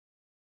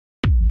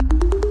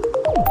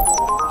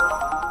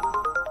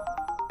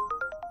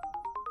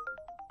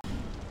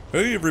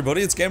Hey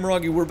everybody, it's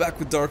Gameragi. We're back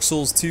with Dark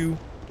Souls 2.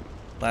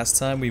 Last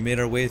time we made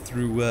our way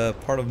through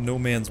part of No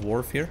Man's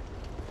Wharf here.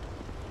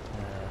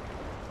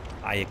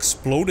 I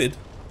exploded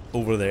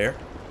over there.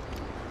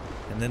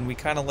 And then we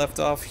kind of left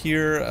off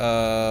here.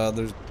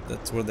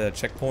 That's where the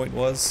checkpoint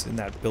was, in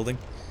that building.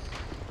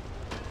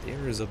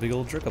 There is a big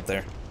old trick up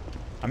there.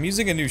 I'm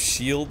using a new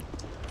shield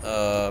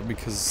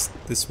because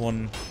this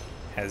one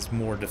has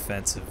more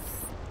defensive.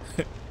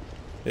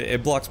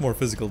 It blocks more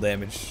physical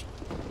damage.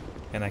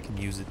 And I can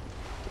use it.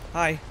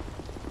 Hi.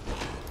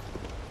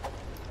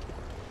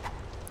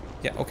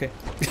 Yeah, okay.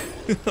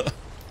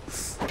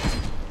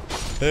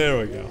 There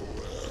we go.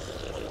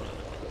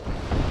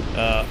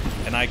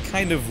 And I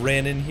kind of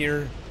ran in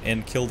here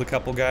and killed a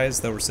couple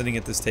guys that were sitting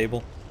at this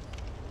table.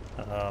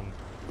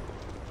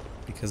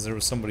 Because there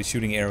was somebody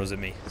shooting arrows at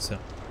me, so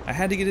I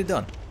had to get it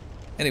done.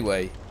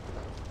 Anyway,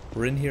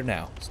 we're in here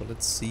now, so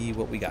let's see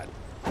what we got.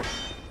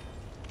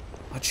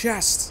 A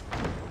chest!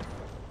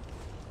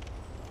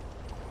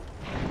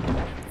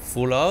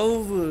 Full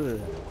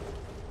of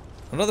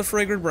another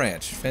fragrant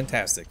branch.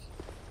 Fantastic.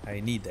 I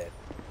need that.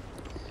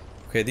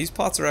 Okay, these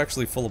pots are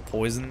actually full of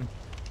poison,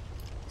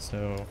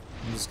 so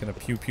I'm just gonna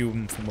pew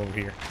them from over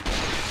here.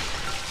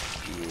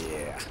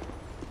 Yeah.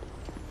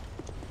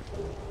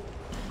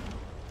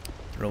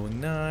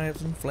 Throwing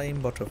knives and flame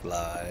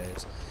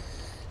butterflies.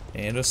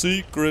 And a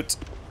secret.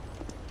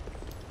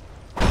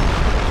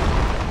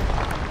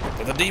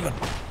 With a demon.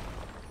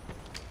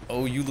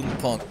 Oh, you little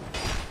punk.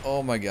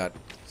 Oh my god.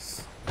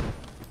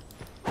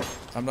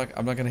 I'm not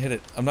gonna hit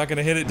it. I'm not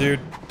gonna hit it,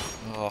 dude.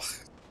 Ugh.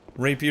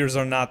 Rapiers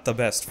are not the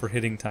best for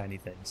hitting tiny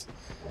things.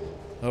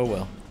 Oh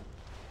well.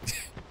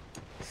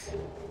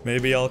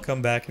 Maybe I'll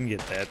come back and get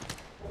that.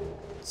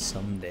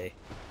 Someday.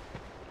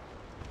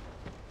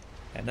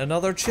 And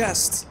another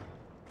chest!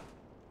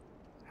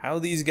 How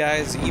these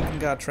guys even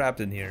got trapped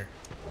in here.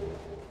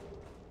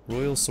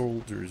 Royal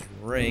Soldier's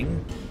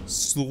Ring.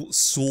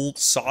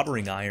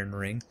 Soldering Iron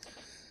Ring.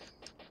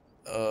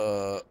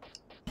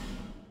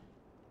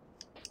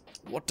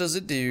 What does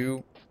it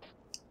do?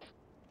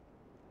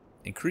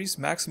 Increase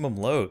maximum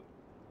load.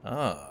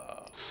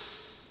 Ah.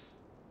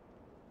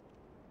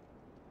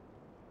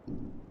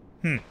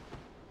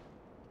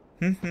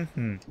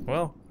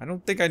 Well, I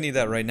don't think I need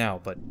that right now,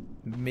 but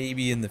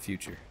maybe in the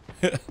future.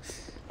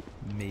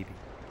 Maybe.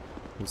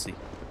 We'll see.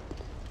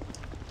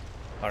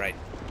 Alright.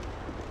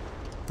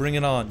 Bring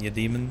it on, you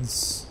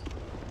demons.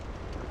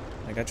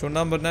 I got your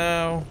number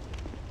now.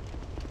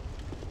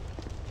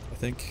 I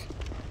think.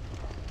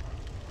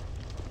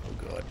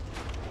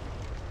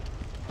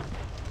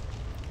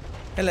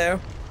 Hello.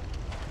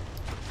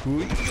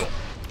 Ooh,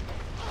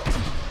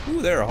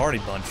 they're a hardy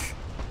bunch.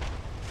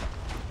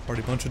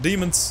 Hardy bunch of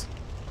demons.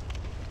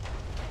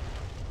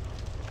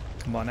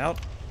 Come on out.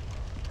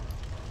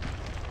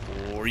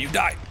 Or you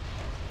die.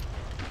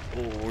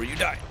 Or you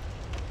die.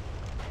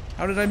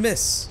 How did I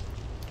miss?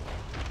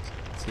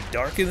 Is it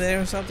dark in there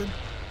or something?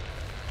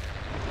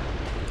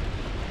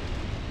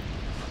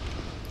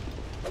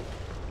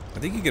 I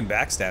think you can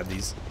backstab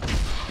these.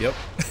 Yep.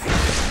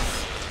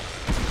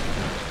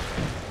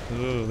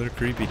 Oh, they're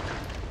creepy.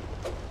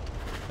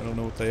 I don't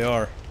know what they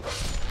are.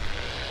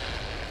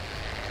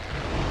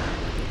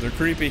 But they're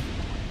creepy.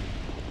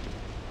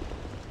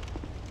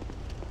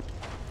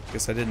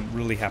 Guess I didn't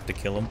really have to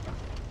kill them.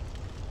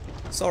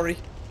 Sorry.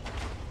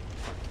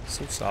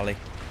 So sorry.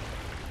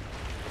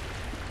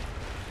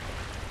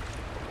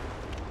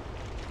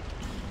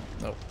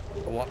 No,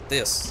 I want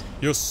this.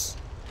 Yes.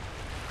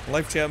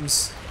 Life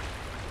gems.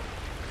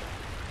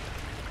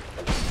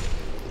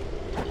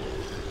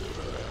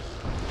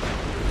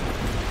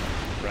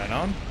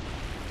 On.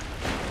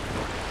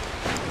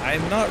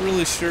 I'm not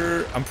really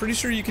sure. I'm pretty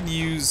sure you can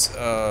use,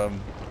 or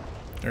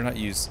not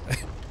use.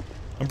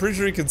 I'm pretty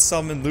sure you can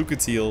summon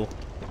Lucatiel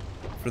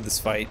for this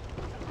fight.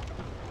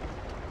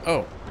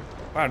 Oh.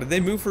 Wow, did they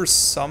move her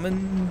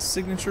summon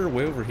signature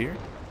way over here?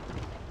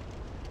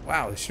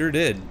 Wow, they sure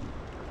did.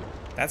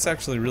 That's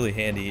actually really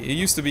handy. It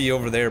used to be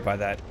over there by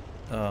that,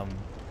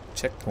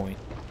 checkpoint.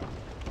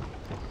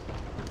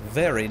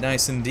 Very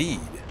nice indeed.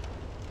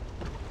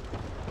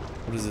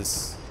 What is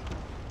this?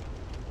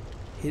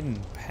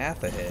 Hidden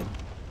path ahead.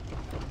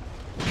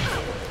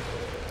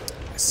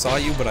 I saw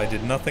you, but I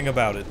did nothing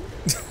about it.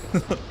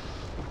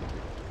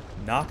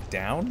 Knock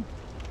down?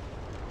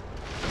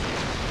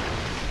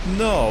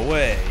 No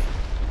way.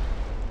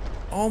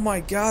 Oh my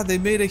god, they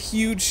made a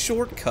huge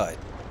shortcut.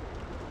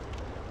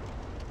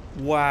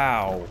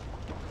 Wow.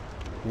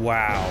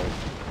 Wow.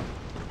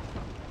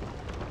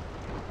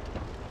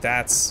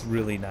 That's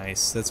really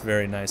nice. That's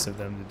very nice of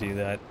them to do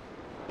that.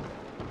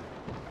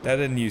 That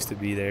didn't used to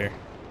be there.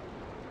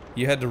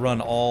 You had to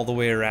run all the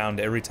way around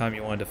every time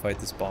you wanted to fight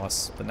this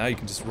boss, but now you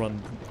can just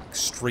run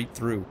straight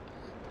through.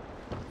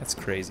 That's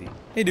crazy.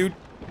 Hey, dude.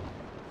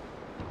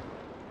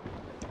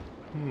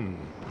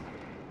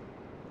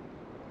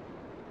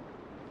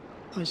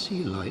 I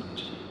see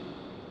light,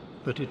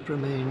 but it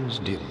remains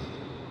dim.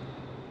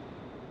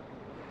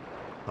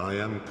 I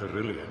am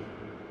Carillion,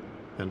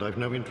 and I've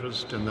no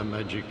interest in the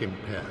magic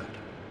impaired.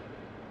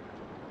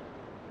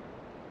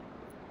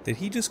 Did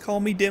he just call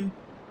me dim?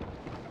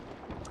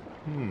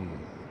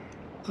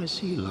 I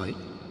see light.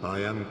 I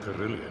am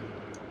Carillion.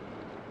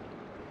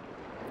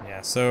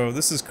 Yeah, so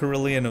this is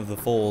Carillion of the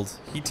Fold.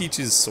 He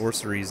teaches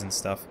sorceries and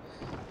stuff,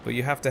 but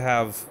you have to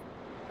have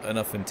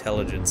enough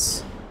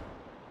intelligence.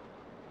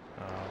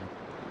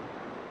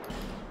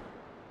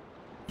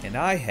 And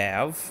I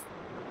have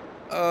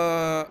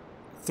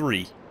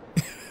 3.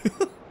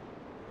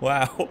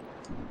 Wow,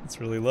 that's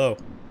really low.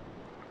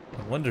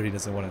 No wonder he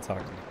doesn't want to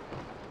talk to me.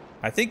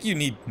 I think you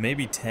need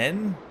maybe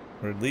 10,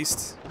 or at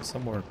least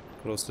somewhere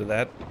close to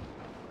that.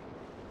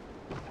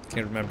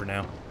 Can't remember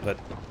now, but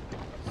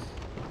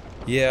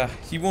yeah,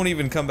 he won't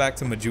even come back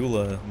to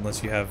Majula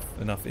unless you have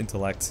enough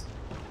intellect.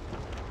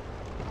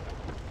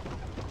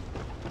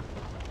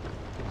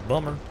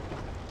 Bummer.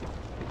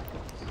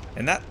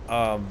 And that,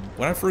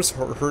 when I first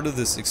heard of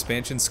this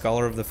expansion,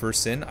 Scholar of the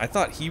First Sin, I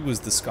thought he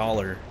was the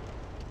Scholar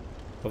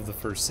of the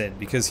First Sin,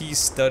 because he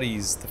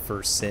studies the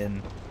First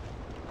Sin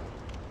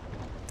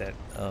that,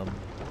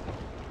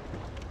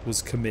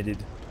 was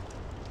committed.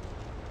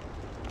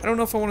 I don't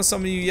know if I want to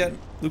summon you yet,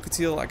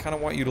 Lucatiel. I kind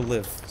of want you to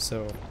live,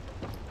 so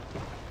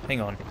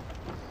hang on.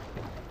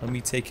 Let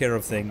me take care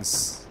of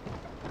things.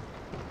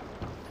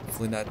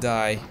 Hopefully not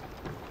die.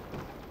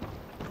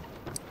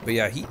 But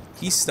yeah,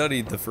 he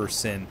studied the First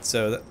Sin,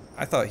 so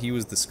I thought he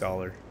was the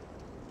Scholar.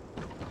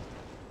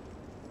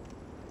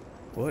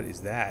 What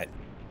is that?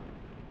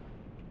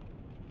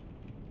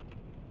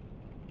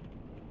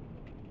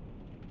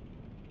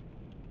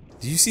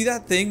 Do you see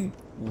that thing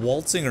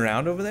waltzing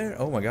around over there?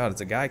 Oh my god,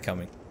 it's a guy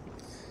coming.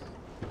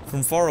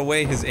 From far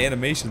away, his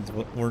animations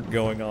weren't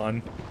going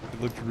on.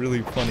 It looked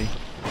really funny.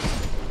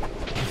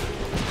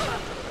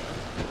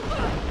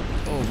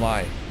 Oh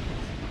my.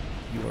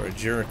 You are a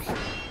jerk,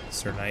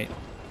 Sir Knight.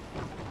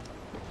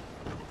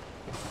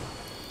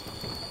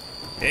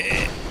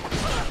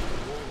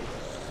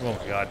 Oh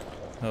my god,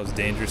 that was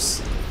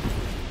dangerous.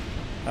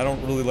 I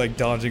don't really like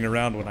dodging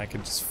around when I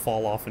can just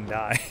fall off and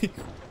die.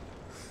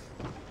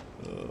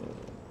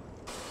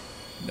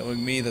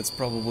 Knowing me, that's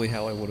probably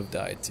how I would have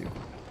died too.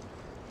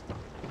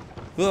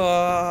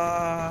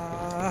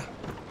 Ah!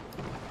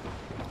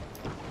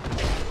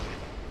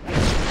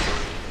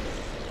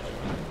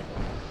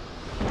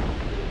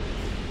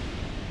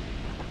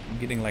 I'm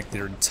getting like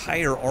their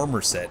entire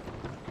armor set.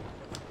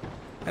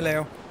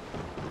 Hello.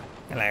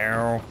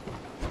 Hello.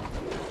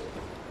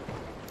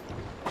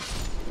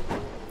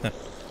 Huh.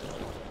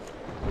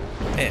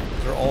 Man,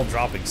 they're all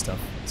dropping stuff.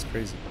 It's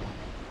crazy.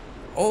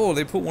 Oh,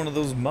 they put one of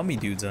those mummy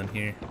dudes on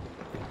here.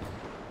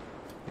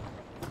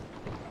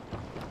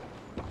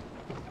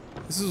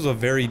 This is a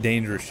very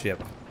dangerous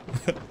ship.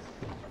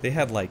 They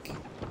had like, I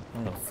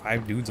don't know,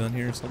 5 dudes on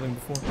here or something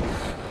before.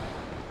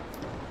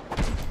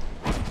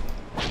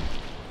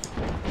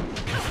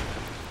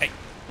 Hey.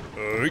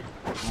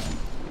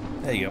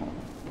 There you go.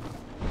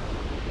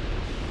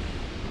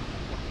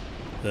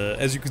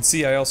 As you can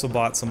see, I also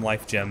bought some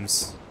life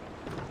gems,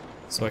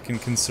 so I can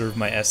conserve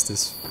my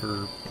Estus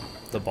for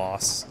the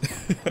boss.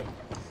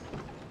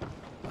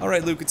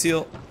 Alright,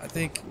 Lucatiel, I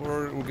think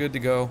we're good to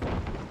go.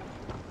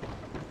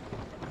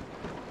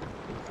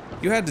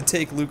 You had to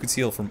take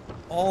Lucatiel from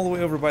all the way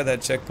over by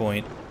that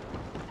checkpoint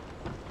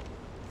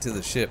to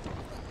the ship.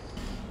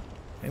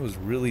 It was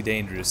really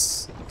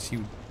dangerous. She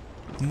would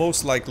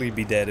most likely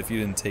be dead if you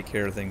didn't take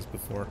care of things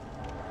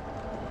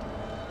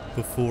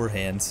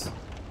beforehand.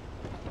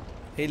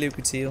 Hey,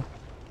 Lucatiel.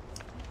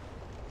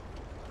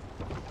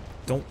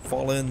 Don't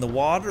fall in the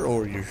water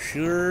or you're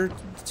sure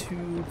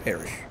to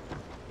perish.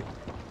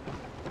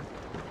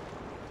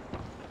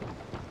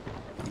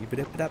 Keep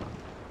it up.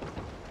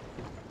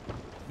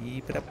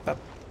 Keep it up.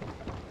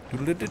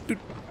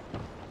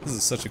 This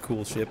is such a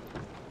cool ship.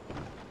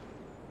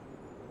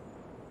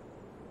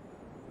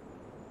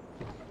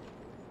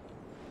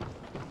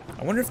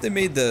 I wonder if they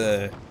made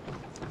the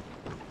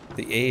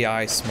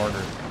AI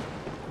smarter.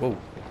 Whoa.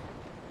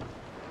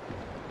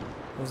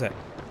 What was that?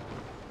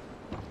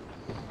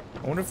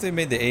 I wonder if they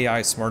made the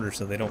AI smarter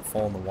so they don't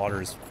fall in the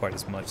water quite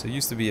as much. It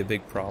used to be a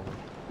big problem.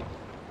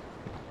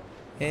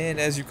 And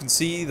as you can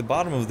see, the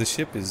bottom of the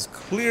ship is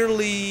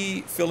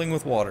clearly filling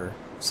with water.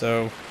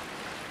 So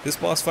this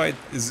boss fight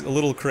is a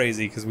little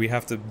crazy because we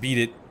have to beat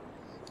it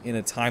in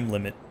a time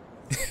limit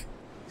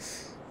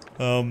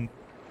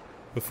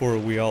before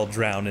we all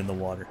drown in the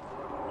water.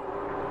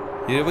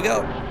 Here we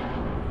go.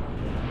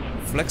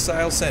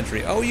 Flexile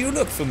Sentry. Oh, you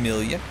look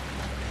familiar.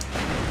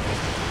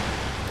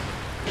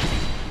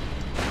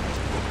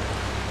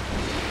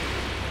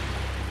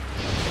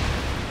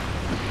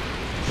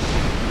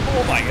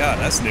 Oh my god,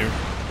 that's new.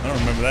 I don't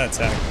remember that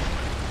attack.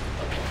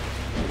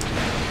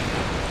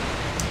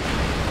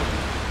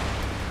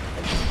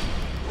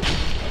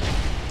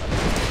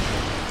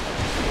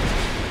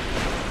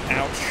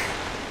 Ouch.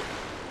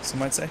 Some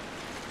might say.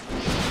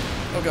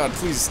 Oh god,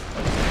 please.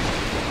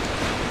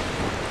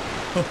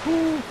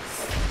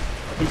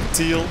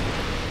 Lucatiel.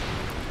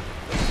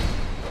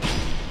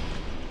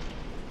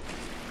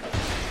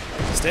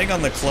 Staying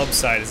on the club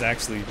side is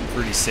actually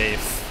pretty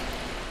safe,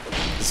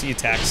 because he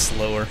attacks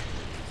slower.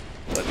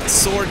 But the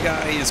sword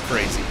guy is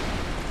crazy.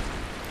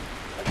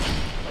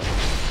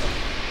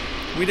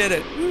 We did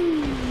it!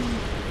 Woo!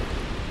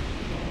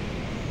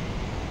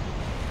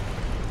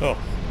 Oh,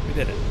 we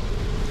did it.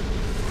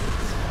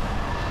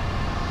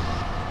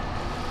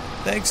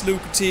 Thanks,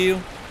 Lucatiel.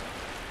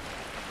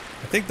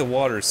 I think the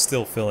water is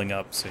still filling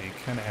up, so you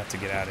kind of have to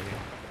get out of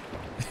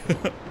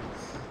here.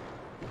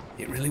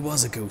 It really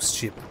was a ghost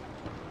ship.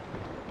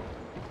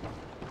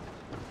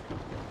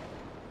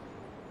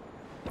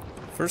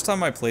 First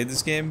time I played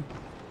this game,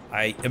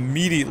 I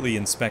immediately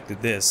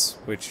inspected this,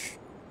 which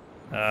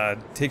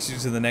takes you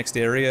to the next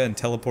area and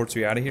teleports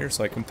you out of here,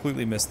 so I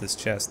completely missed this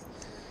chest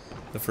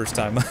the first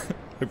time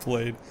I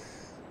played.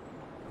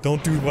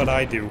 Don't do what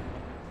I do.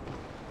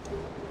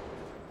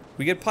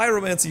 We get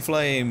pyromancy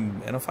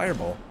flame and a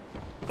fireball.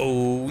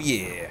 Oh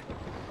yeah.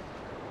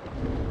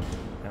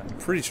 I'm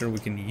pretty sure we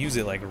can use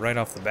it like right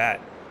off the bat.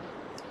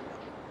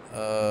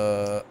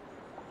 And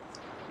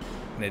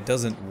it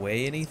doesn't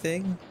weigh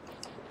anything?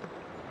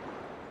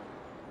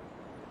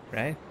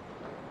 Right?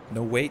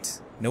 No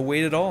weight. No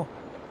weight at all.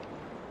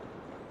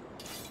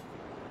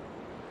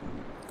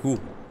 Cool.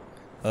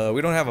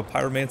 We don't have a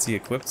pyromancy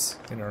equipped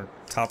in our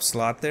top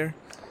slot there.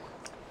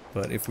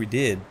 But if we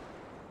did,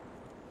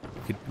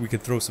 we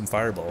could throw some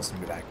fireballs and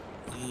be like,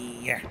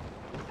 yeah.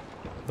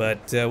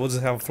 But we'll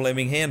just have a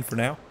flaming hand for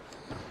now.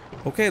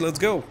 Okay, let's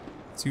go.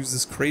 Let's use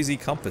this crazy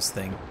compass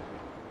thing.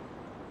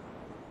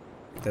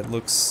 That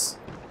looks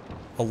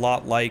a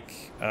lot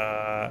like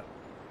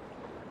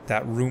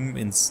that room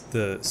in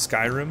the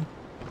Skyrim,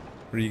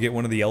 where you get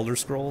one of the Elder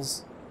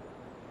Scrolls.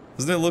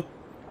 Doesn't it look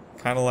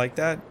kind of like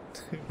that?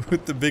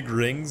 With the big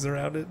rings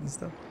around it and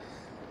stuff?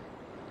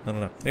 I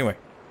don't know. Anyway.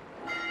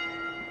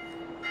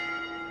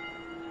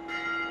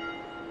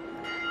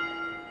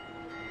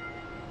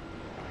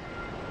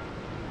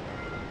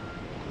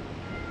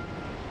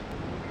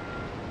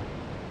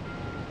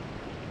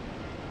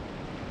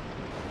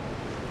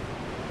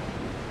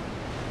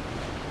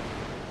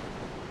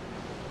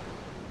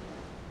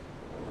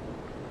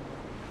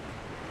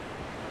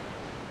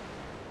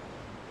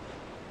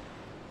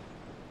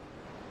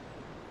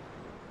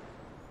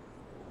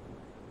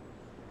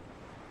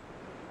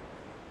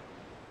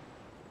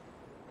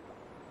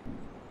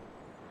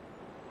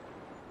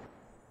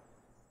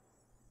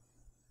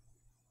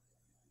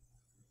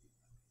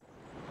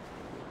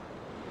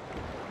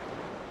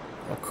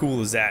 How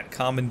cool is that?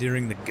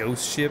 Commandeering the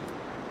ghost ship?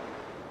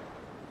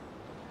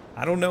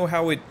 I don't know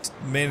how it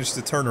managed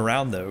to turn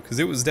around though, because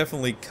it was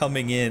definitely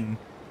coming in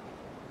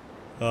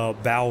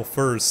bow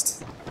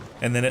first,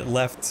 and then it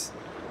left.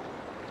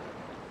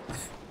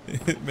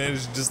 It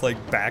managed to just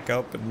like back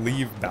up and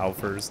leave bow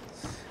first.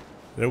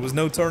 There was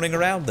no turning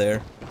around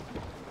there.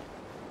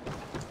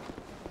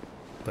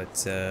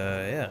 But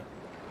yeah.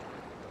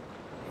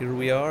 Here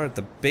we are at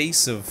the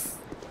base of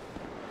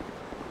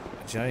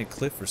a giant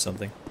cliff or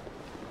something.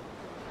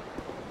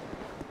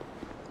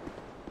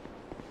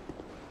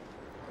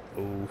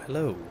 Oh,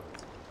 hello.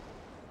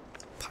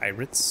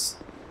 Pirates.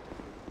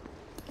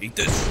 Eat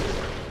this.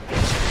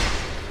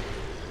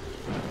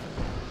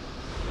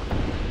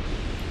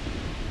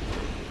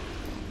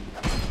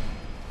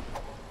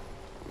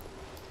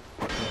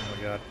 Oh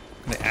my god.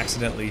 I'm gonna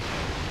accidentally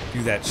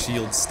do that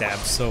shield stab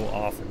so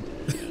often.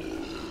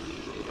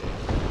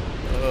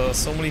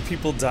 So many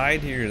people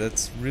died here.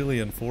 That's really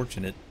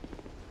unfortunate.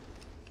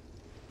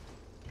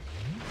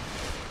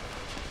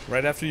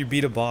 Right after you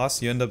beat a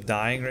boss, you end up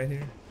dying right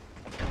here.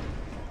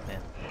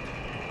 Man.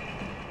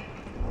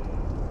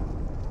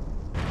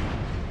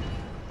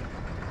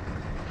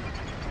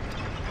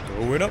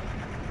 Going up.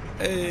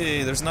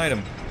 Hey, there's an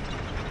item.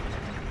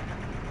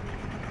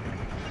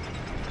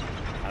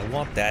 I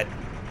want that.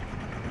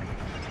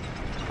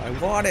 I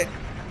want it.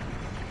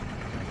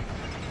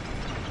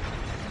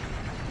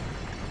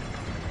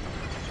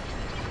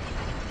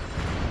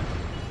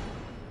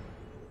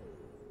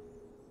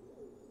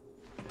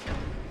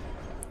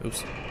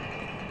 Oops.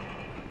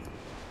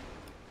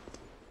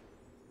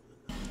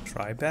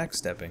 Try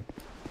backstepping.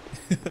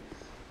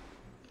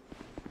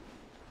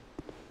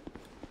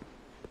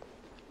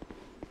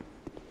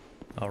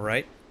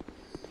 Alright.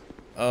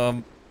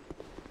 Oh,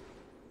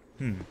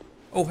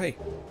 hey.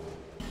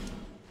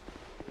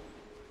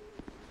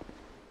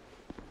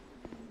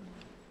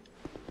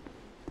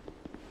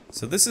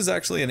 So this is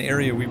actually an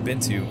area we've been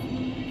to.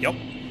 Yup.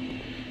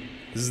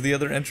 This is the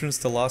other entrance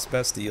to Lost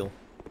Bastille.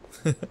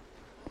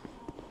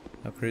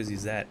 How crazy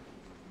is that?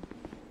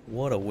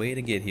 What a way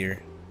to get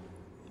here.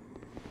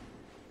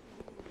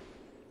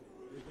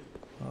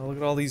 Oh, look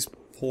at all these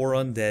poor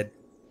undead.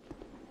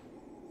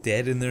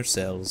 Dead in their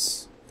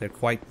cells. They're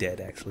quite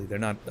dead, actually. They're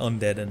not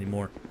undead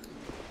anymore.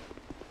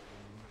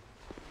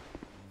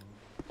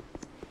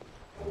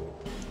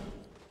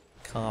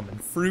 Common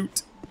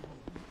fruit.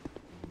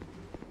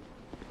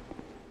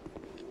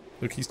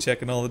 Look, he's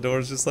checking all the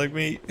doors just like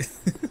me.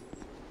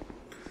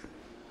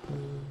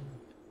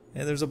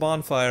 And there's a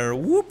bonfire.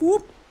 Whoop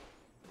whoop.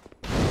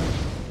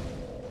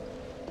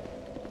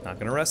 Not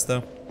gonna rest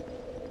though.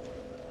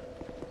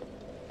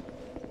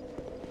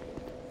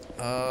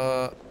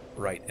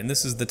 Right, and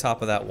this is the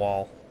top of that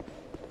wall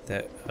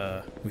that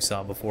we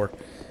saw before.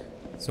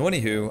 So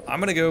anywho, I'm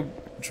gonna go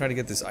try to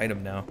get this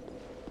item now.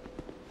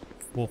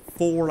 Well,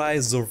 4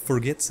 eyes or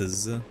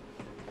forgetses.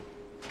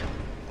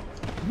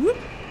 Whoop.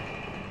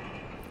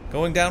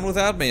 Going down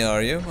without me,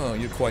 are you? Oh,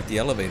 you're quite the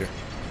elevator.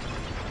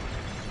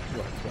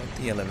 You are quite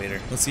the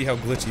elevator. Let's see how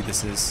glitchy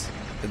this is.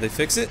 Did they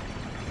fix it?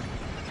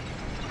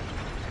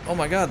 Oh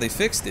my god, they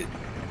fixed it.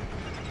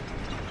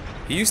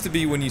 It used to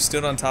be when you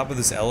stood on top of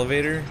this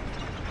elevator,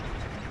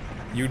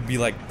 you'd be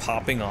like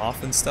popping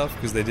off and stuff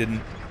because they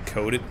didn't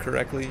code it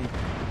correctly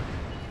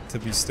to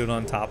be stood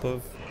on top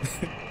of.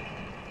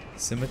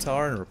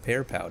 Scimitar and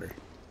repair powder.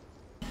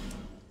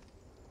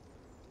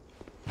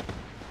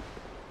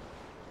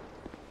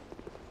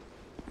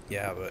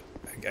 Yeah, but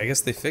I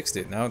guess they fixed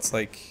it. Now it's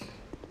like,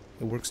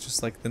 it works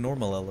just like the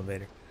normal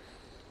elevator.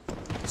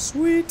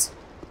 Sweet!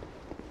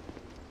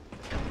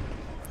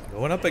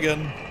 Going up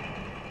again.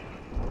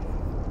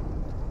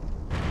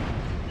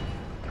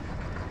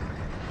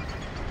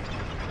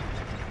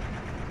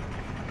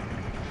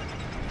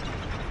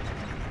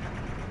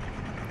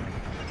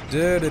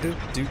 Do do do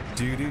do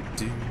do do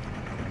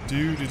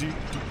do do do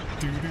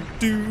do do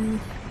do.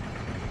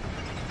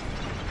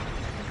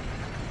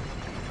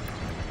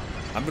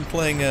 I've been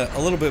playing a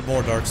little bit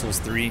more Dark Souls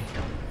 3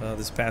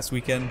 this past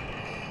weekend.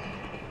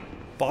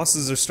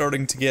 Bosses are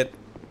starting to get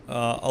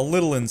a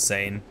little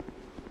insane,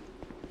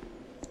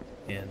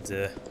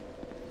 and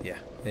yeah,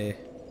 they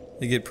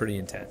get pretty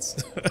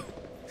intense.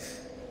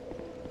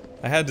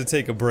 I had to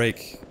take a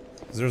break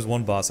because there was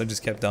one boss I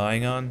just kept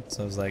dying on,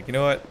 so I was like, you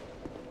know what?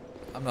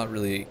 I'm not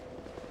really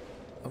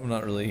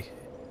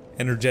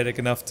energetic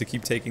enough to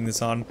keep taking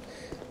this on,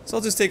 so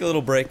I'll just take a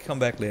little break, come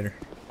back later.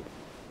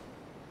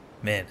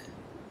 Man,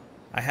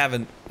 I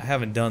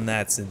haven't done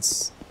that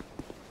since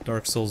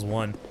Dark Souls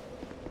 1.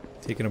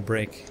 Taking a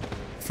break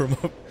from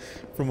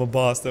a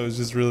boss that was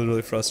just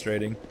really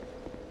frustrating.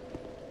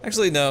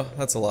 Actually, no,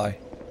 that's a lie.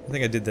 I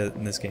think I did that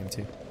in this game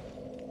too.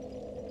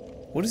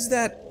 What is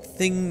that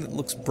thing that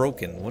looks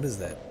broken? What is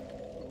that?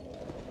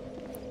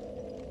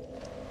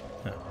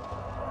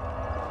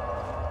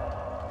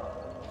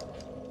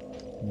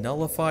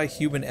 Nullify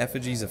human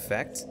effigy's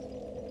effect?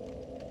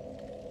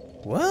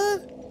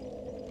 What?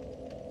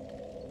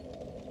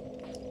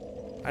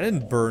 I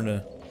didn't burn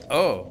a...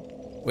 Oh.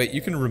 Wait, you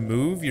can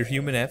remove your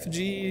human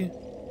effigy?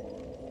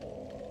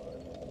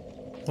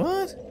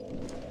 What?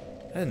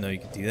 I didn't know you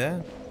could do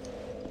that.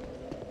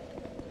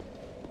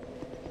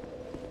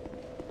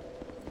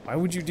 Why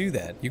would you do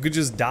that? You could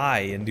just die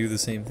and do the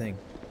same thing.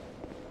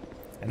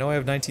 I know I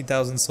have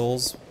 19,000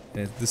 souls,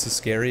 and this is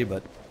scary,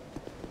 but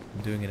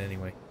I'm doing it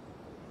anyway.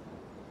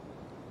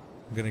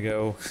 I'm gonna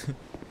go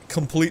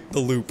complete the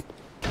loop.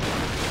 I'm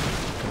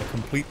gonna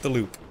complete the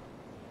loop.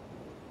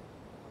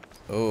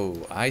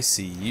 Oh, I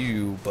see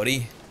you,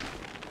 buddy.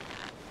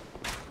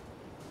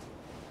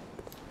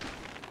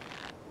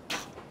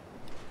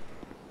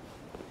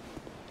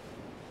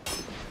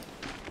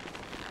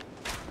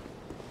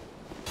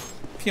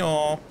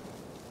 Pyong.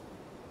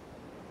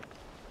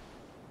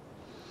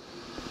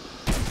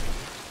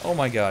 Oh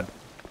my god.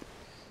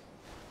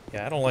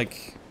 Yeah, I don't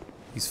like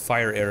these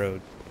fire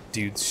arrow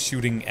dudes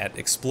shooting at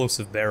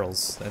explosive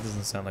barrels. That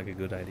doesn't sound like a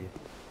good idea.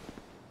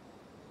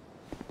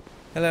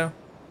 Hello.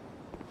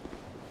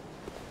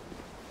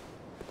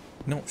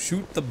 No,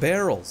 shoot the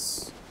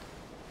barrels.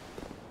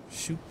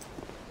 Shoot.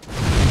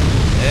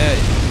 There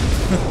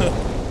you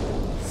go.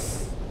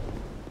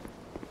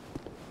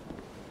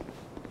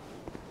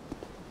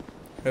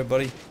 Hey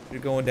buddy,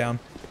 you're going down.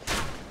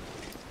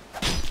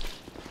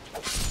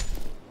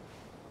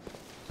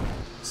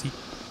 See?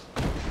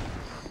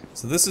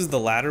 So this is the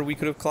ladder we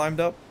could have climbed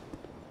up.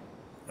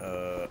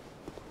 I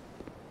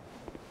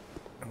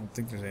don't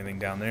think there's anything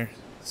down there,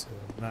 so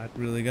I'm not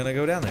really gonna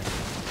go down there.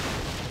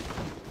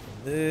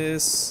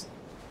 This,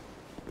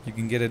 you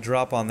can get a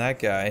drop on that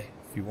guy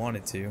if you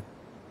wanted to.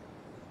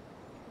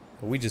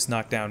 But we just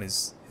knocked down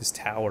his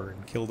tower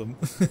and killed him.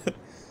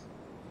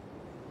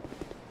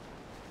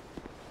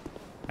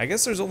 I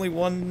guess there's only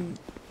one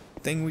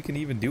thing we can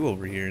even do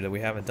over here that we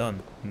haven't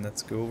done, and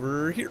let's go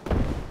over here.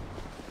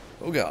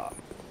 Oh god.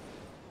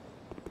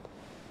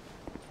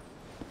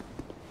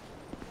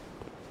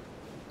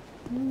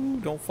 Ooh,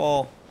 don't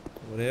fall.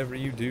 Whatever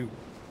you do.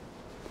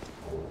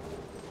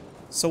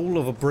 Soul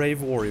of a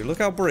brave warrior. Look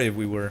how brave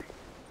we were.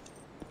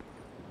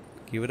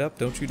 Give it up,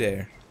 don't you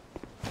dare.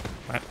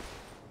 Ah.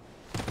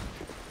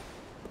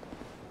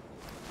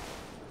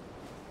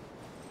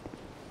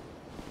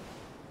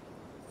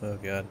 Oh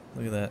god,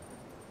 look at that.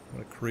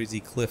 What a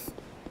crazy cliff.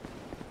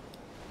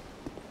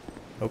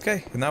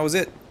 Okay, and that was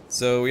it.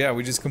 So yeah,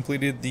 we just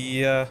completed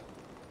the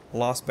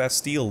Lost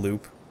Bastille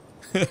loop.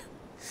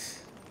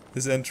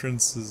 This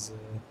entrance is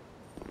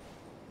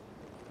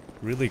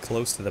really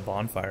close to the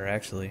bonfire,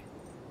 actually.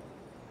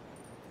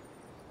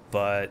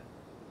 But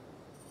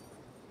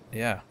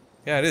yeah,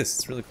 it is.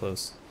 It's really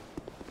close.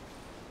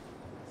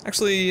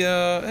 Actually,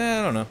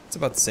 I don't know. It's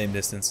about the same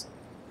distance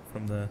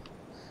from the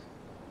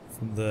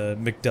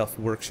McDuff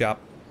workshop.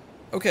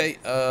 Okay,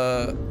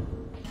 well,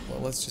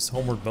 let's just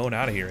homeward bone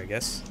out of here, I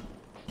guess.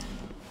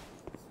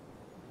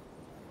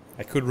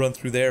 I could run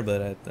through there,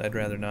 but I'd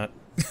rather not.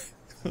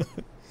 That's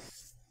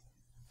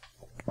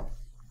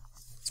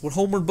what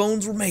homeward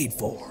bones were made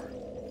for.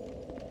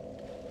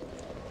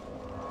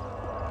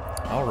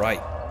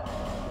 Alright.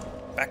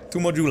 Back to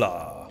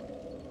Majula.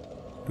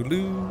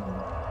 Doodoo.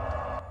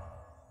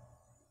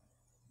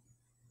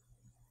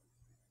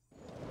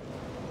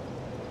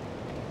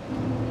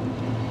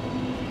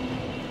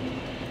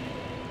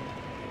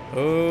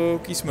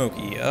 Okie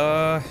smoky.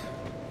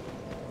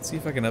 Let's see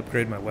if I can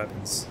upgrade my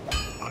weapons.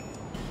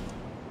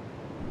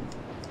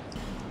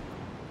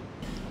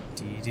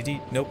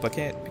 Nope, I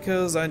can't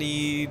because I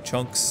need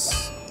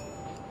chunks.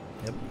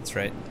 Yep, that's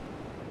right.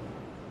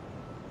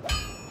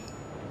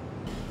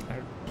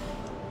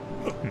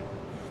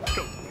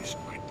 Don't waste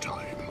my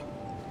time.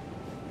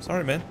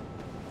 Sorry, man.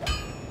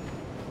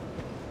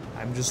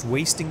 I'm just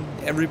wasting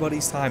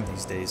everybody's time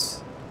these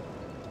days.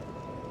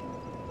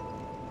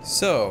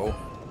 So,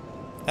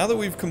 now that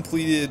we've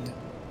completed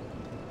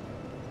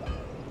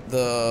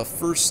the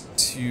first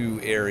two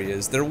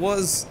areas, there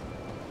was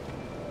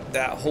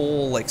that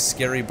whole like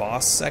scary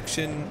boss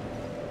section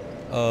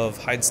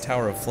of Hyde's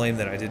Tower of Flame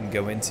that I didn't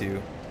go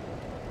into.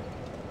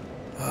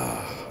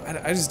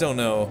 I just don't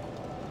know.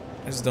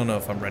 I just don't know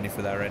if I'm ready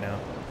for that right now.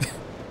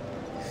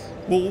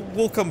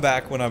 We'll come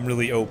back when I'm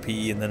really OP,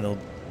 and then it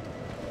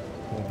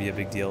won't be a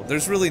big deal.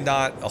 There's really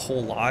not a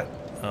whole lot.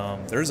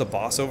 There's a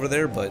boss over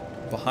there,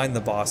 but behind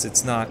the boss,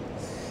 it's not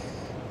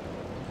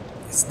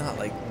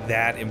like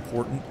that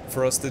important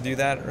for us to do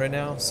that right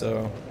now.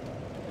 So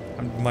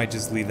I might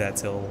just leave that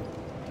till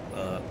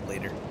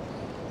later.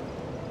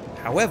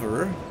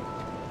 However,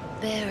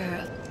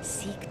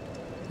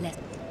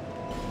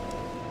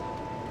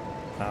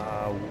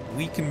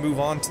 we can move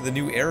on to the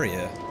new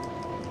area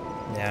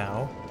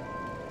now.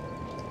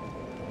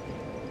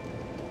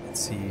 Let's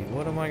see,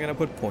 what am I gonna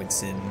put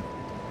points in?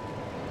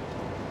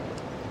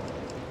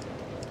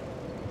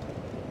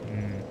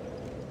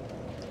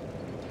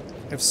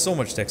 I have so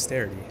much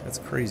dexterity. That's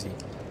crazy.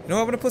 You know,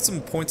 I'm gonna put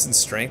some points in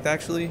strength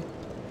actually.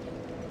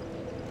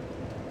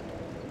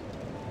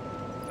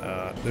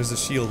 There's a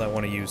shield I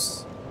want to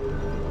use.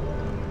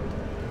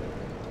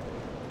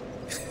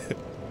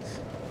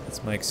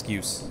 That's my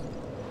excuse.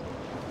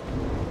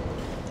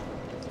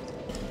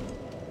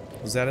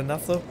 Was that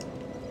enough though?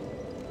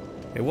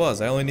 It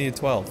was. I only needed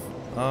 12.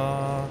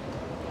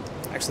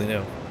 Actually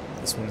no.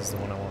 This one is the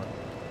one I want.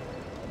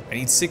 I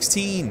need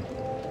 16.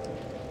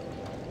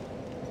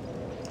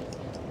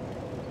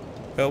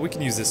 Well, we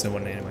can use this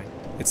one anyway.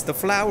 It's the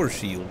flower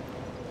shield.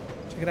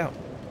 Check it out.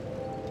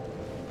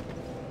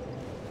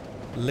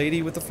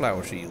 Lady with the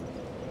flower shield.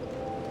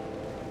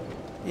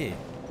 Yeah.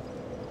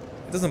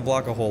 It doesn't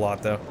block a whole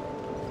lot though.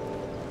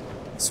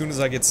 As soon as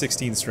I get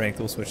 16 strength,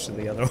 we'll switch to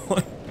the other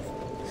one.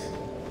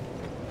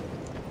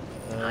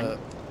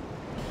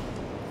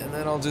 And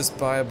then I'll just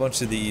buy a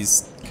bunch of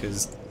these,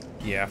 because,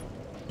 yeah.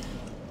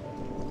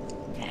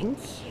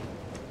 Thanks.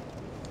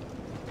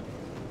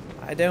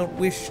 I don't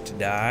wish to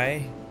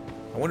die.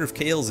 I wonder if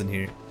Kale's in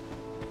here.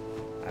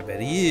 I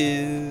bet he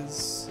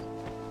is.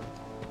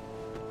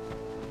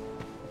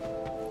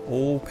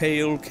 Oh,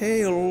 pale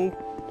Kale.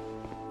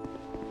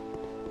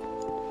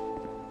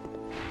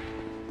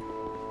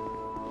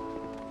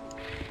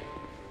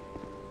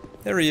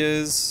 There he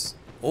is.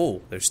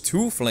 Oh, there's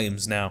two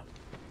flames now.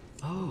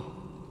 Oh,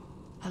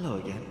 hello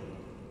again.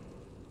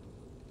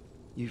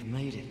 You've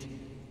made it.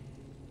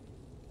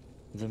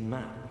 The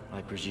map,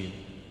 I presume.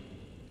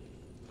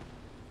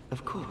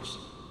 Of course.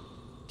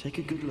 Take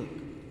a good look.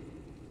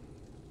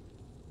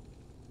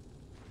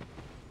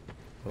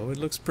 Oh, it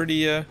looks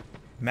pretty,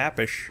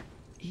 mappish.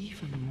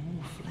 Even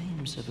more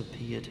flames have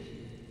appeared.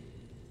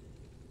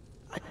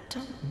 I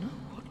don't know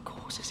what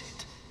causes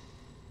it.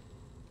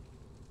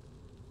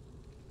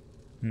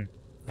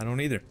 I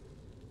don't either.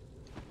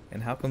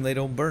 And how come they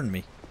don't burn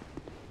me?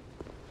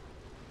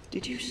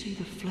 Did you see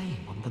the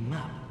flame on the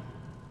map?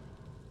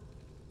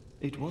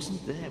 It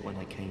wasn't there when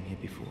I came here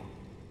before.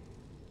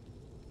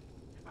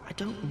 I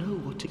don't know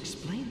what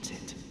explains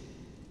it.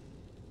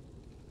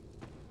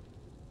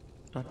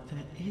 But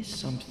there is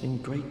something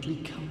greatly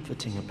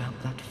comforting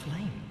about that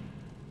flame.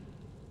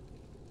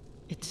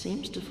 It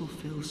seems to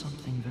fulfill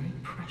something very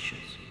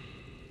precious,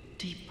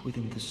 deep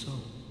within the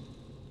soul.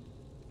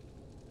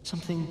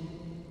 Something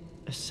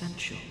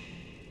essential.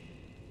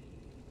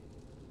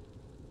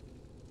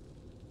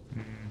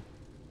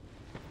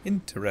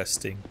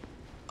 Interesting.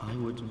 I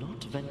would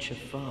not venture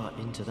far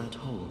into that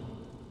hole.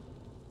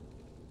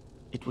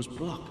 It was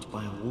blocked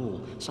by a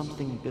wall,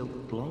 something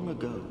built long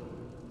ago.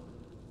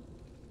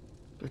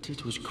 But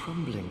it was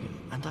crumbling,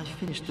 and I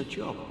finished the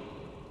job.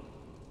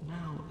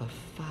 Now a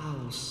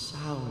foul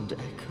sound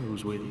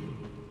echoes within.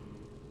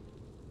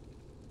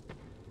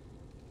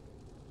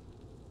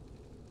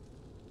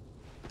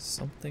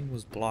 Something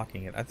was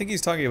blocking it. I think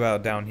he's talking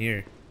about down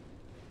here.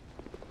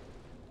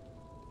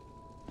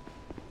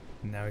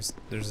 Now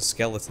there's a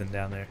skeleton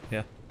down there.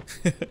 Yeah.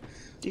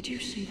 Did you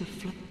see the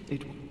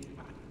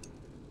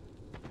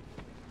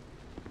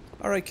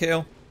Alright,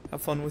 Kale.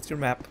 Have fun with your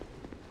map.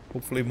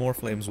 Hopefully more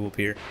flames will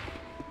appear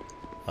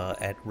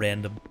at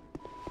random.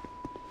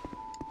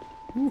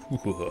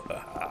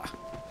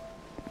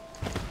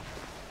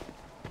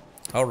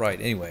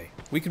 Alright, anyway.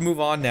 We can move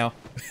on now.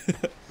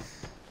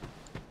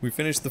 We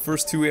finished the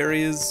first two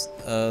areas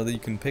that you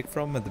can pick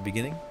from at the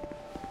beginning.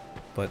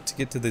 But to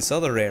get to this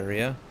other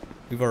area,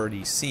 we've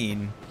already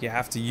seen, you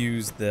have to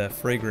use the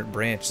fragrant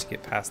branch to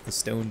get past the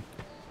stone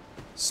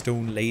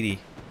lady.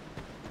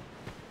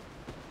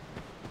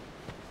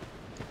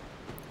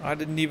 I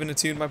didn't even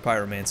attune my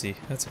pyromancy.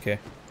 That's okay.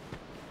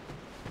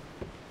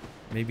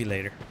 Maybe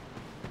later.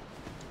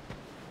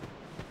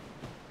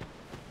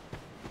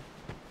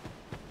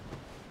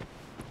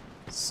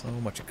 So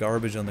much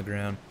garbage on the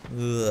ground.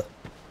 Ugh.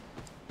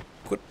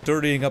 Quit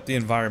dirtying up the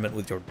environment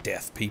with your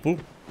death, people.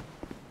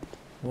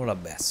 What a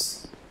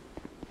mess.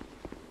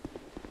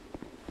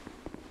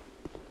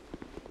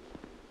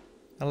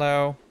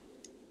 Hello.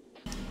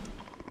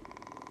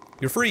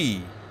 You're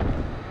free.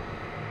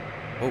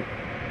 Oh.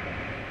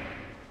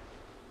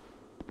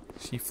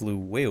 She flew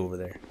way over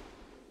there.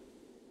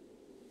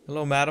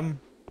 Hello, madam.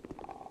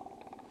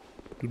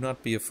 Do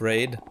not be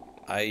afraid.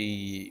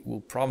 I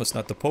will promise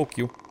not to poke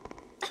you.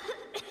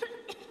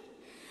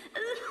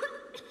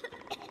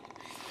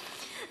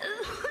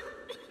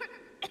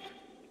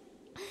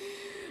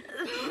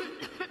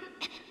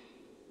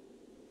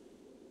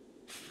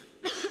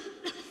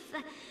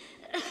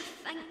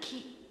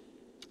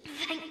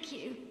 Thank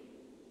you.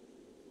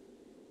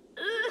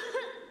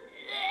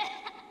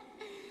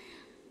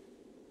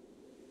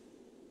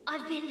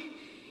 I've been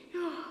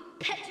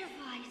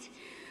petrified,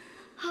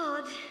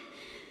 hard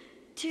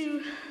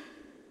to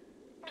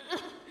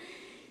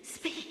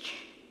speak.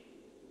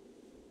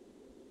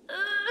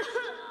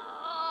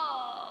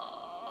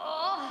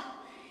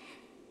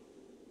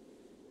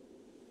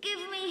 Give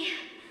me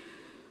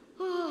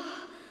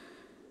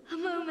a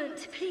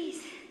moment,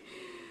 please.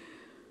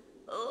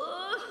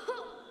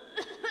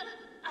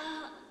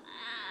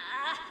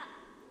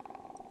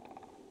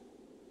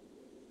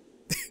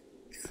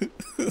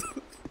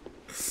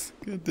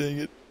 God dang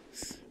it.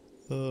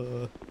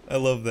 I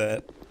love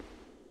that.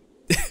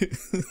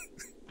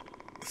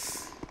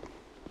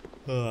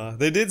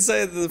 They did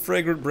say that the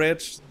fragrant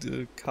branch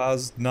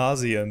caused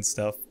nausea and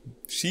stuff.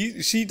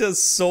 She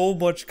does so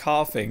much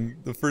coughing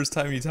the first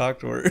time you talk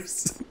to her.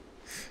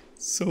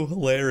 So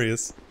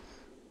hilarious.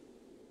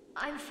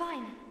 I'm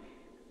fine.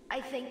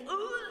 I think...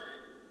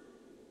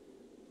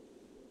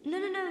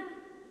 No.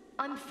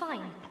 I'm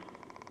fine.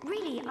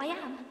 Really, I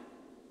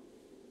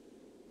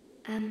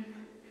am.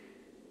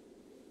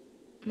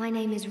 My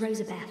name is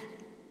Rosabeth.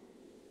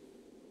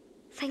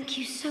 Thank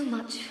you so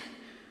much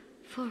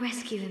for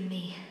rescuing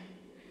me.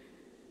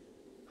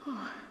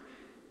 Oh.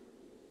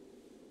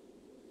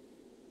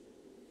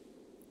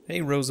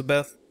 Hey,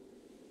 Rosabeth.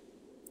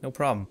 No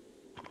problem.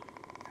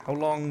 How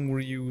long were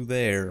you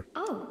there?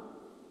 Oh.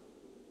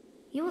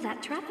 You're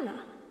that traveler.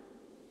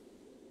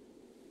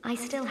 I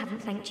still haven't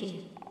thanked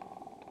you.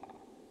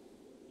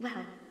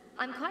 Well,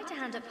 I'm quite a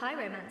hand at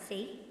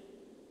pyromancy.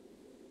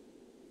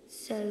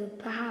 So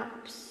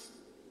perhaps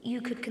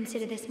you could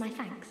consider this my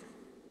thanks.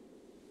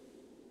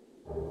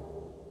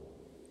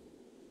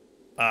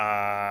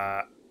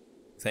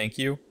 Thank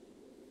you?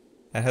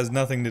 That has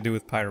nothing to do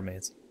with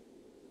pyromancy.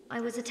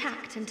 I was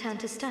attacked and turned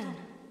to stone,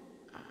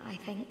 I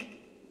think.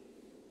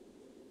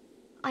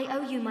 I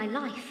owe you my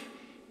life.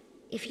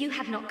 If you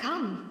had not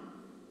come...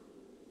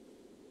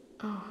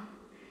 Oh,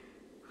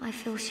 I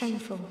feel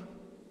shameful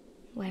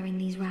wearing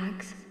these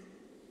rags.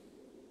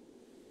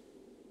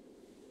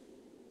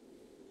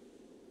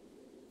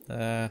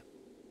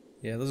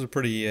 Yeah, those are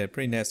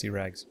pretty nasty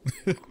rags.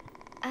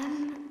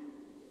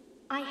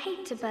 I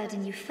hate to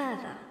burden you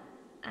further,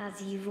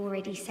 as you've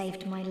already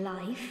saved my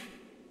life.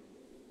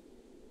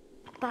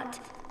 But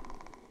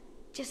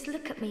just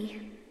look at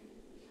me.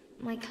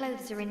 My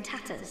clothes are in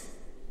tatters.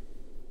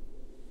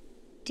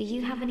 Do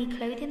you have any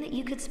clothing that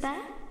you could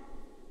spare?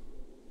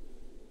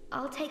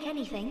 I'll take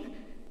anything,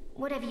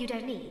 whatever you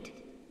don't need.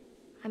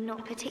 I'm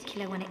not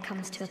particular when it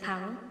comes to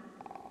apparel.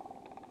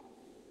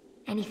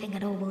 Anything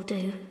at all will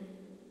do.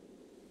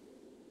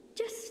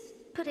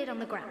 Just put it on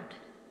the ground,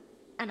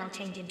 and I'll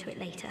change into it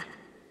later.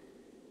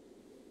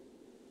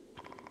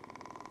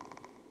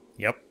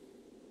 Yep.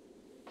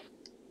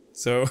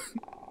 So,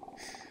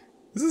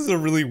 this is a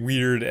really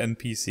weird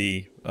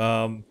NPC.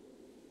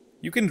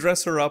 You can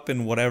dress her up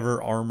in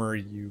whatever armor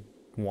you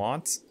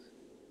want,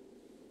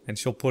 and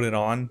she'll put it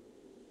on.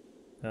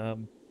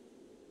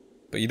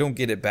 But you don't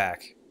get it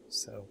back,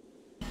 so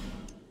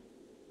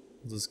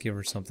we'll just give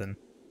her something.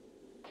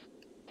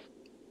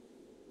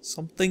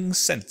 Something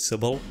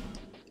sensible.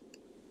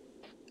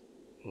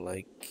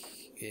 Like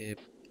a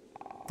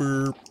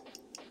burp.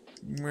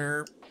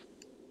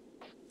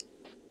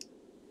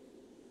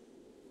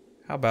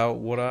 How about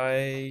what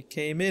I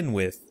came in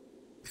with?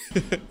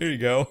 Here you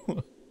go.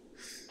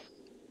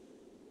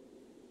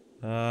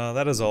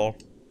 That is all.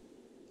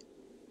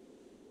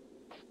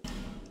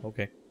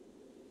 Okay.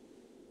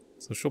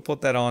 So she'll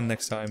put that on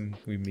next time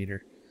we meet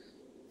her.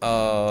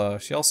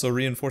 She also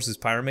reinforces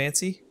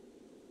pyromancy.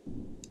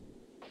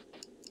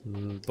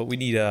 But we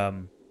need, I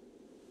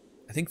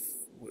think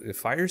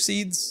fire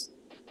seeds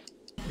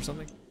or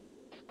something.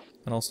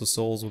 And also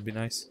souls would be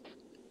nice.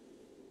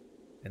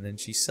 And then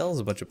she sells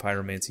a bunch of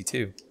pyromancy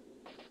too,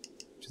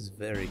 which is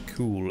very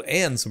cool.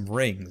 And some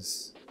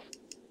rings.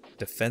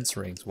 Defense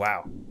rings.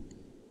 Wow.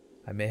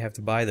 I may have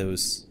to buy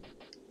those.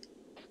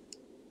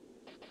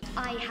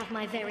 I have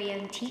my very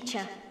own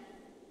teacher.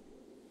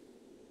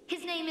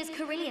 His name is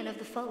Carillion of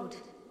the Fold,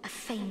 a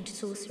famed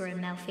sorcerer in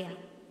Melfia,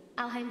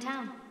 our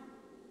hometown.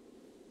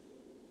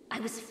 I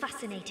was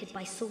fascinated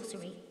by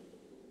sorcery,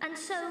 and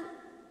so,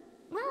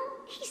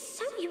 well, he's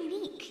so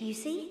unique, you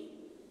see.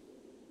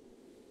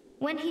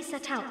 When he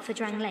set out for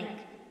Drang Lake,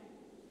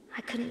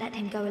 I couldn't let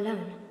him go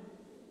alone.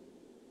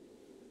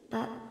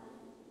 But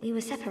we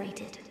were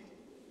separated,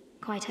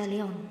 quite early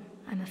on,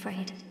 I'm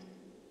afraid.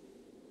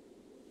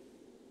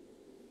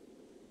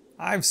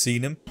 I've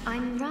seen him.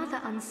 I'm rather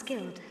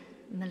unskilled.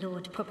 My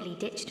lord probably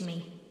ditched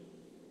me.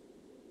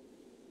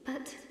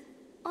 But,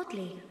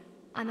 oddly,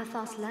 I'm a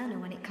fast learner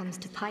when it comes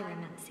to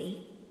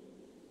pyromancy.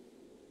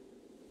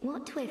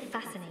 What we're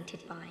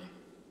fascinated by,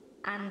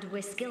 and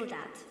we're skilled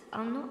at,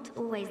 are not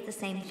always the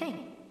same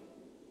thing.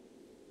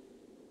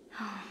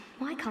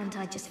 Why can't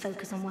I just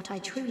focus on what I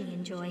truly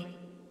enjoy?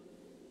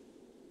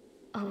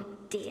 Oh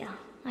dear,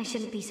 I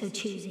shouldn't be so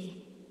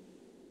choosy.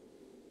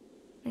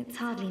 It's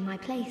hardly my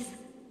place.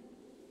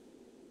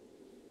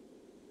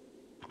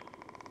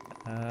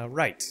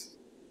 Right.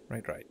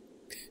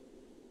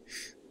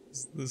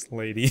 This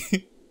lady.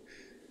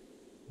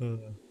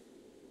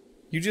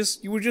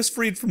 You were just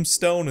freed from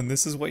stone, and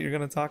this is what you're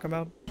gonna talk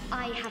about?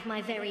 I have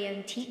my very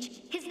own teacher.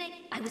 His name,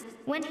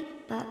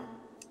 but...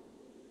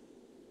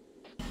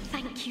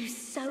 Thank you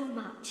so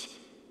much.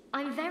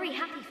 I'm very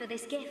happy for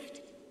this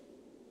gift.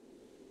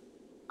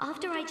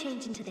 After I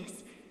change into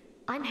this,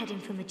 I'm heading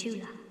for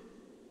Majula.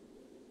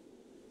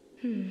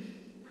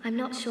 I'm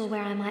not sure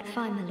where I might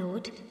find my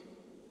lord.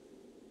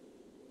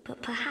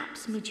 But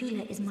perhaps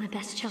Majula is my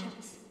best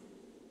chance.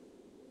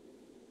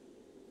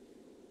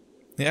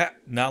 Yeah,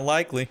 not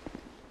likely.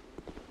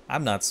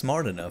 I'm not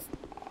smart enough.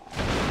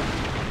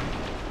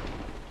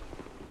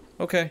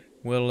 Okay,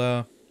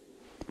 well,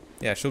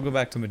 yeah, she'll go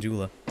back to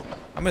Majula.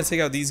 I'm gonna take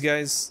out these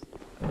guys.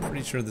 I'm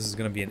pretty sure this is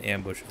gonna be an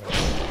ambush.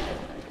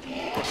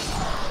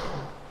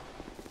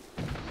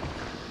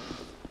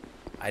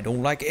 I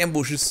don't like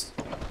ambushes.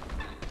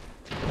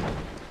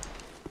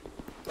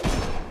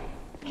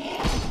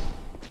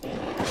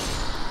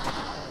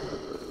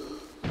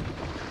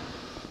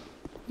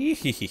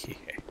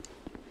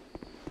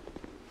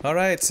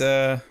 Alright,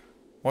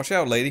 watch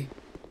out, lady.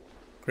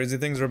 Crazy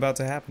things are about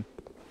to happen.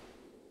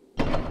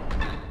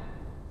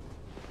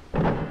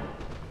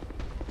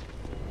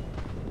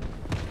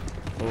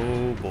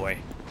 Oh boy.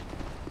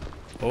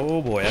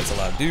 Oh boy, that's a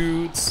lot of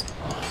dudes.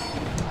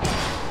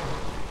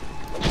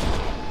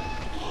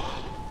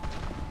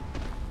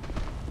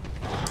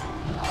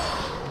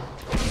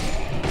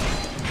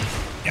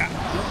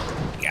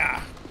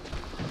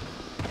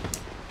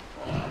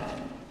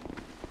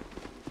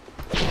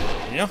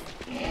 Yeah.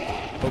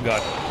 Oh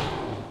god.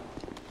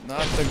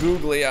 Not the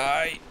googly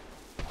eye.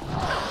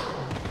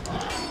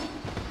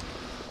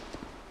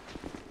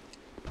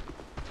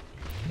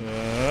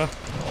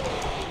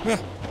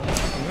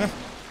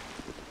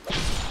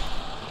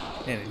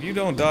 Man, if you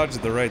don't dodge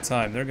at the right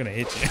time, they're gonna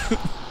hit you.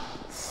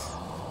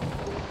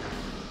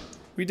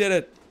 We did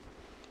it.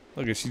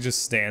 Look, she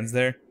just stands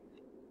there.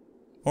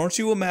 Aren't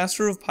you a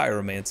master of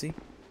pyromancy?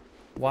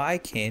 Why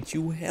can't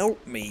you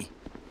help me?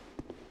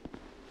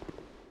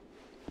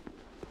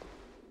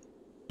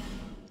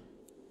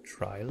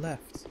 Try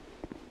left.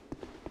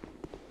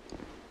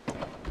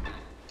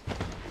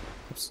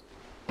 Oops.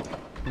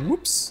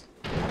 Whoops.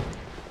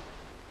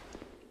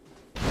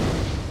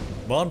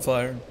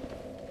 Bonfire.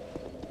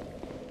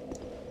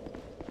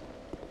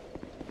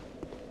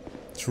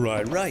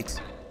 Try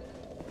right.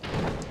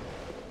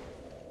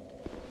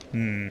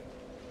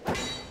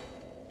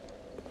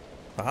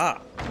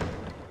 Aha.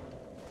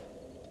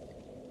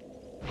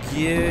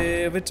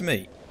 Give it to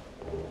me.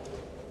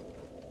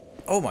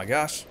 Oh my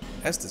gosh.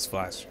 Estus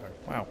flash.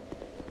 Wow.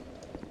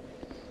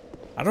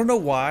 I don't know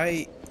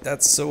why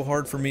that's so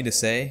hard for me to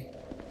say.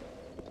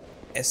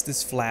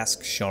 Estus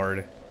flask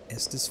shard.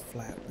 Estus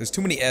flask. There's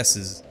too many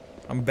S's.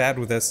 I'm bad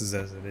with S's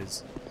as it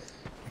is.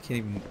 I can't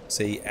even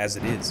say as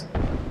it is.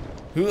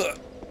 Ugh.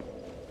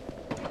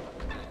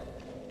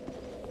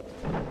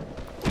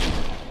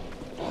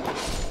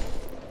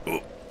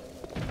 Oh.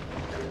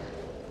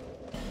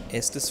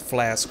 Estus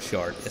flask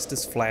shard.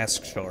 Estus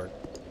flask shard.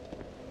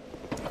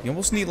 You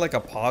almost need like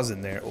a pause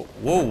in there. Oh,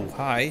 whoa,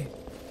 hi.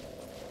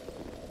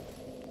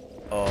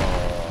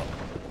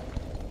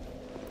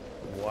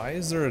 Why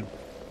is there a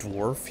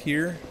dwarf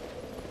here?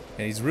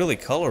 And he's really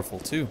colorful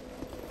too.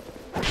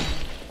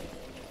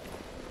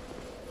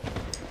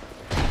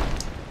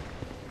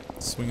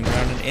 Swinging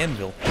around an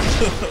anvil.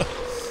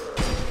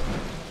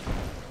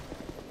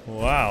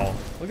 Wow.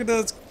 Look at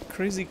that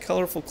crazy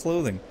colorful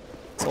clothing.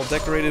 It's all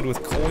decorated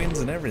with coins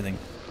and everything.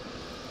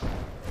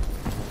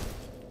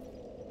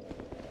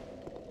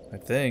 I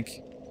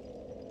think.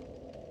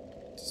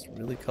 Just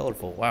really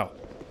colorful. Wow.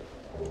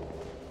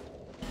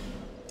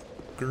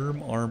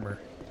 Germ armor.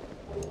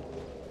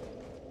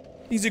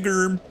 He's a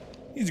germ.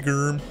 He's a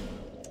germ.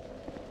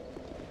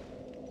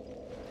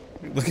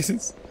 Look at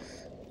this.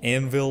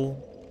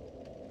 Anvil.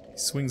 He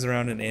swings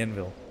around an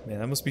anvil. Man,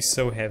 that must be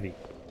so heavy.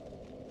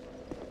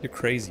 You're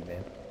crazy,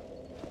 man.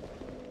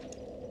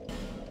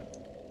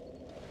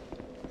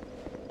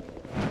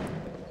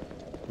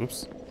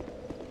 Whoops.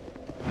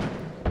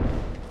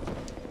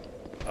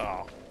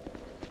 Oh.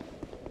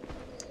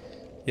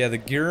 Yeah, the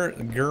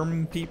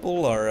Germ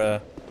people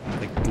are,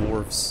 like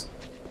dwarves.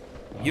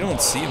 You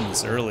don't see them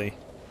this early.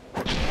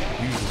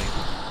 Usually.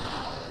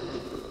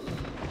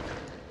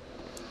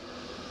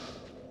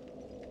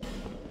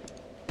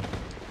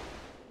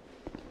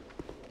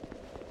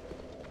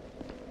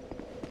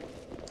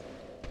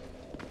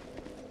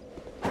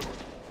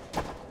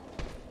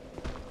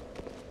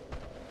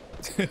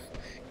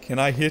 Can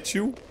I hit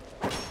you?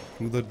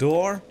 Through the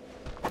door?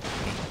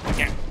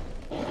 Yeah.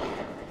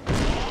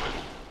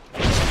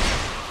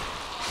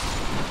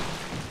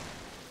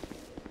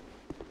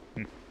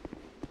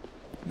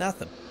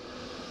 Nothing.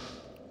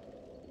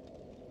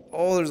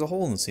 Oh, there's a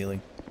hole in the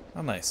ceiling.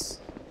 How nice.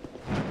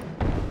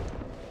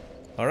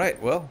 Alright,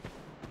 well.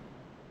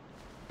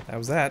 That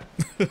was that.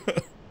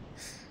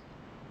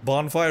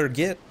 Bonfire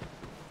get.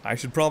 I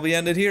should probably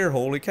end it here.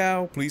 Holy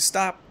cow. Please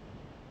stop.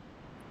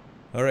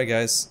 Alright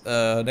guys,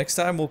 next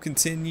time we'll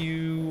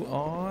continue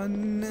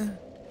on...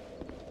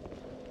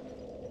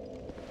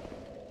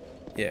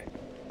 Yeah,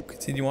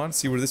 continue on,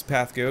 see where this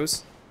path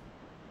goes.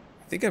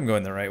 I think I'm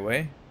going the right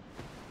way.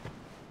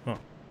 Huh.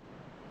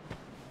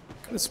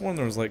 Could have sworn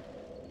there was like...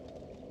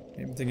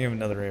 Maybe I'm thinking of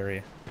another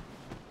area.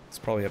 It's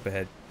probably up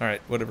ahead.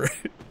 Alright, whatever.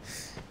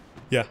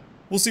 Yeah,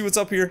 we'll see what's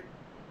up here.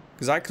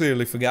 Because I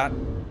clearly forgot.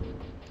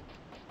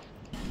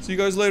 See you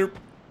guys later.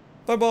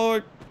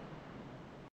 Bye-bye.